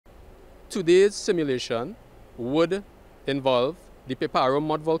Today's simulation would involve the Piparo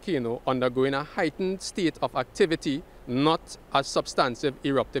Mud Volcano undergoing a heightened state of activity, not a substantive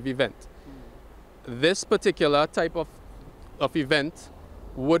eruptive event. This particular type of event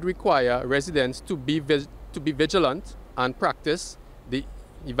would require residents to be vigilant and practice the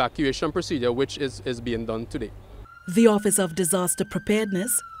evacuation procedure which is being done today. The Office of Disaster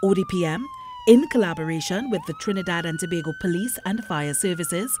Preparedness, ODPM, in collaboration with the Trinidad and Tobago Police and Fire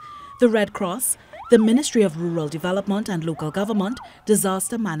Services, the Red Cross, the Ministry of Rural Development and Local Government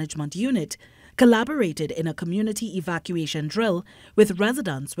Disaster Management Unit, collaborated in a community evacuation drill with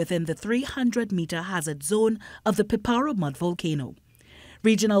residents within the 300-meter hazard zone of the Piparo Mud Volcano.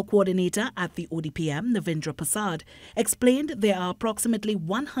 Regional Coordinator at the ODPM, Navindra Prasad, explained there are approximately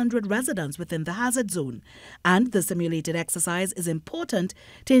 100 residents within the hazard zone, and the simulated exercise is important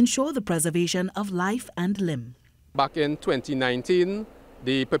to ensure the preservation of life and limb. Back in 2019,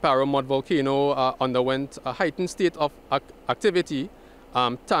 the Piparo Mud Volcano underwent a heightened state of activity.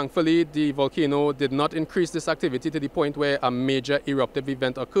 Thankfully, the volcano did not increase this activity to the point where a major eruptive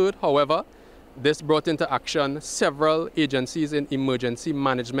event occurred. However, this brought into action several agencies in emergency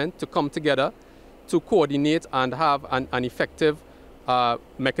management to come together to coordinate and have an effective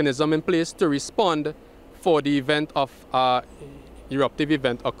mechanism in place to respond for the event of eruptive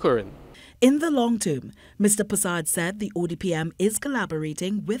event occurring. In the long term, Mr. Prasad said the ODPM is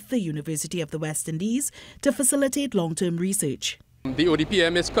collaborating with the University of the West Indies to facilitate long-term research. The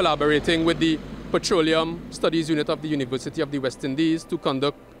ODPM is collaborating with the Petroleum Studies Unit of the University of the West Indies to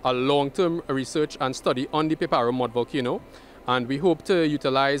conduct a long-term research and study on the Piparo Mud Volcano, and we hope to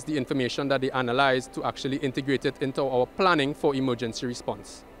utilize the information that they analyzed to actually integrate it into our planning for emergency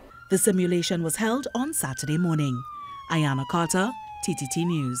response. The simulation was held on Saturday morning. Ayana Carter, TTT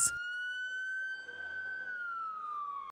News.